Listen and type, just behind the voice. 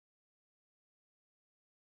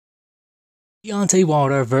Deontay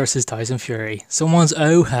Wilder versus Tyson Fury. Someone's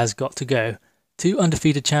O has got to go. Two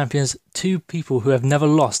undefeated champions, two people who have never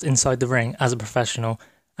lost inside the ring as a professional,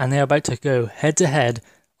 and they are about to go head to head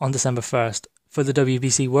on December 1st for the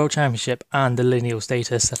WBC World Championship and the lineal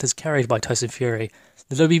status that is carried by Tyson Fury.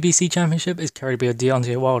 The WBC Championship is carried by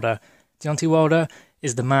Deontay Wilder. Deontay Wilder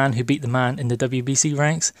is the man who beat the man in the WBC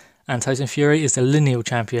ranks, and Tyson Fury is the lineal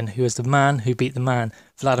champion who is the man who beat the man,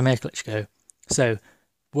 Vladimir Klitschko. So,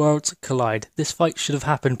 worlds collide. This fight should have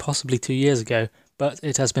happened possibly 2 years ago, but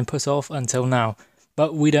it has been put off until now.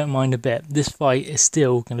 But we don't mind a bit. This fight is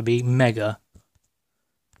still going to be mega.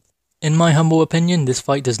 In my humble opinion, this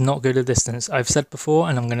fight does not go the distance. I've said before,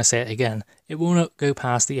 and I'm going to say it again. It will not go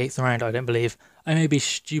past the 8th round, I don't believe. I may be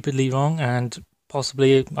stupidly wrong, and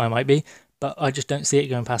possibly I might be, but I just don't see it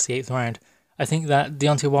going past the 8th round. I think that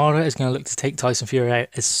Deontay Wilder is going to look to take Tyson Fury out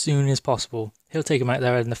as soon as possible. He'll take him out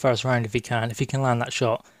there in the first round if he can land that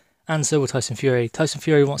shot. And so will Tyson Fury. Tyson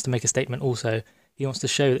Fury wants to make a statement also. He wants to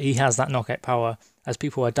show that he has that knockout power, as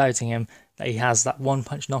people are doubting him, that he has that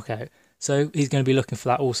one-punch knockout. So he's going to be looking for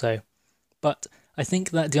that also. But I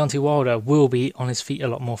think that Deontay Wilder will be on his feet a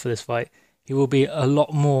lot more for this fight. He will be a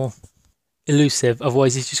lot more elusive,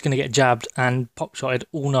 otherwise he's just going to get jabbed and pop-shotted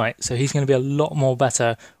all night. So he's going to be a lot more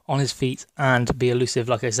better on his feet and be elusive,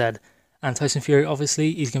 like I said. And Tyson Fury,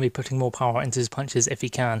 obviously, he's going to be putting more power into his punches if he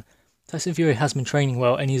can. Tyson Fury has been training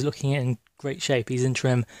well and he's looking in great shape. He's in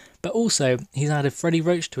trim. But also, he's added Freddie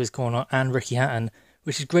Roach to his corner and Ricky Hatton,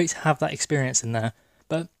 which is great to have that experience in there.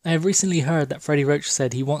 But I have recently heard that Freddie Roach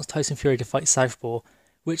said he wants Tyson Fury to fight southpaw,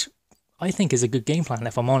 which I think is a good game plan,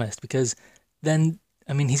 if I'm honest, because then,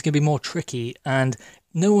 I mean, he's going to be more tricky, and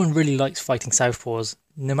no one really likes fighting southpaws,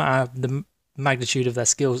 no matter the magnitude of their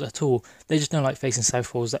skills at all. They just don't like facing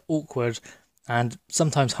southpaws. They're awkward and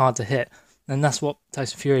sometimes hard to hit, and that's what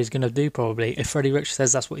Tyson Fury is going to do probably, if Freddie Roach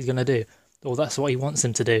says that's what he's going to do, or that's what he wants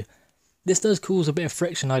him to do. This does cause a bit of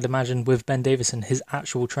friction, I'd imagine, with Ben Davison, his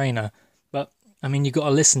actual trainer, but I mean, you've got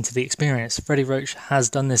to listen to the experience. Freddie Roach has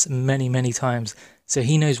done this many, many times, so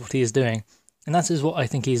he knows what he is doing. And that is what I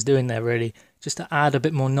think he's doing there, really, just to add a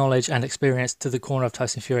bit more knowledge and experience to the corner of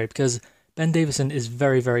Tyson Fury, because Ben Davison is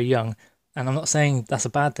very, very young, and I'm not saying that's a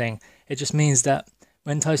bad thing. It just means that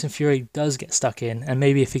when Tyson Fury does get stuck in, and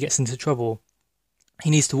maybe if he gets into trouble, he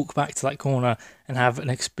needs to walk back to that corner and have an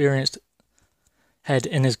experienced head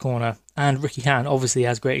in his corner. And Ricky Hatton obviously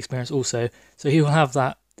has great experience also, so he will have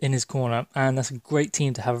that in his corner, and that's a great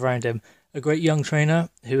team to have around him. A great young trainer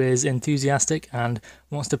who is enthusiastic and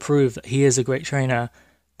wants to prove that he is a great trainer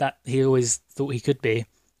that he always thought he could be,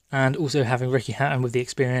 and also having Ricky Hatton with the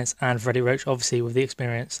experience and Freddie Roach obviously with the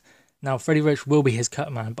experience. Now Freddie Roach will be his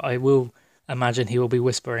cut man, but I will imagine he will be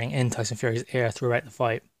whispering in Tyson Fury's ear throughout the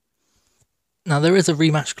fight. Now there is a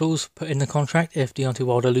rematch clause put in the contract if Deontay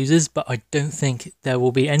Wilder loses, but I don't think there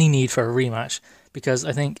will be any need for a rematch, because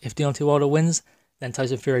I think if Deontay Wilder wins, then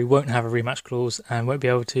Tyson Fury won't have a rematch clause and won't be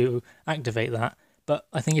able to activate that. But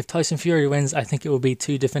I think if Tyson Fury wins, I think it will be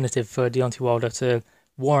too definitive for Deontay Wilder to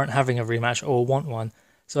warrant having a rematch or want one.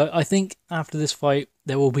 So I think after this fight,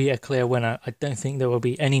 there will be a clear winner. I don't think there will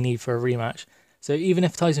be any need for a rematch. So even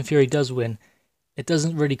if Tyson Fury does win, it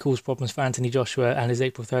doesn't really cause problems for Anthony Joshua and his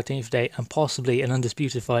April 13th date and possibly an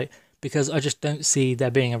undisputed fight, because I just don't see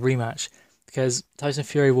there being a rematch, because Tyson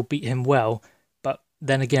Fury will beat him well.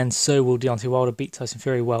 Then again, so will Deontay Wilder beat Tyson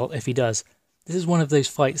Fury well if he does. This is one of those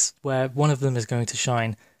fights where one of them is going to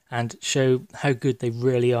shine and show how good they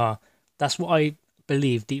really are. That's what I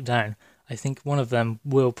believe deep down. I think one of them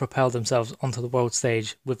will propel themselves onto the world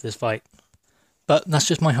stage with this fight. But that's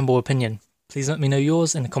just my humble opinion. Please let me know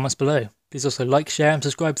yours in the comments below. Please also like, share and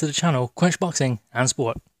subscribe to the channel Quench Boxing and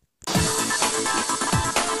Sport.